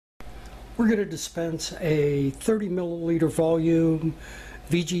We're going to dispense a 30 milliliter volume.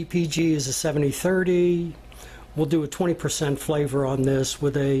 VGPG is a 70/30. We'll do a 20% flavor on this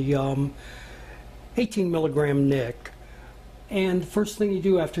with a 18 milligram nick. And the first thing you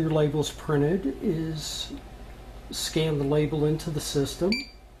do after your label's printed is scan the label into the system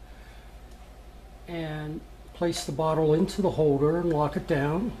and place the bottle into the holder and lock it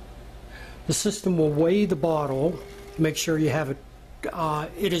down. The system will weigh the bottle, make sure you have it,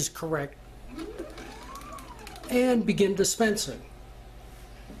 it is correct, and begin dispensing.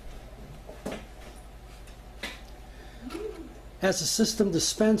 As the system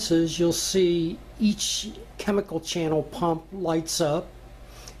dispenses, you'll see each chemical channel pump lights up,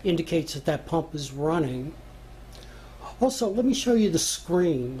 indicates that that pump is running. Also, let me show you the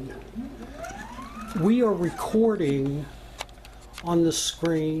screen. We are recording on the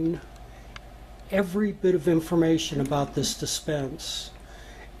screen every bit of information about this dispense,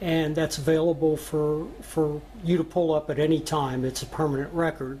 and that's available for you to pull up at any time. It's a permanent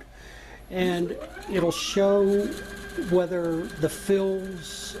record, and it'll show whether the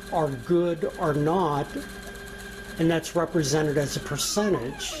fills are good or not, and that's represented as a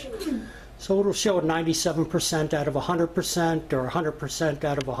percentage. So it'll show a 97% out of 100% or 100%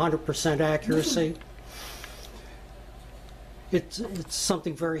 out of 100% accuracy. It's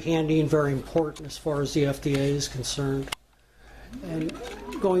something very handy and very important as far as the FDA is concerned. And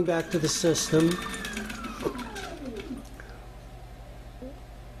going back to the system,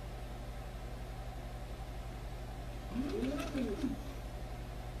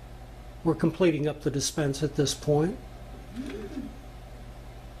 we're completing up the dispense at this point.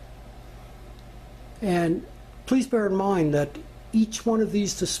 And please bear in mind that each one of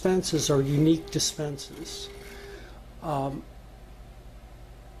these dispenses are unique dispenses.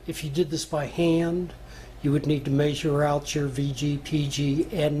 If you did this by hand, you would need to measure out your VG, PG,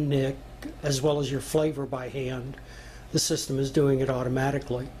 and NIC, as well as your flavor by hand. The system is doing it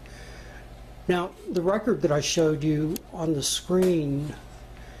automatically. Now, the record that I showed you on the screen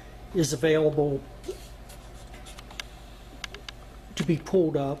is available to be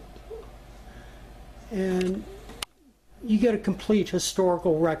pulled up, and you get a complete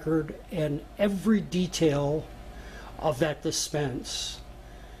historical record and every detail of that dispense.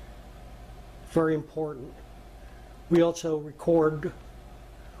 Very important. We also record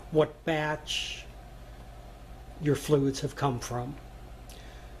what batch your fluids have come from.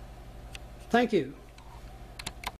 Thank you.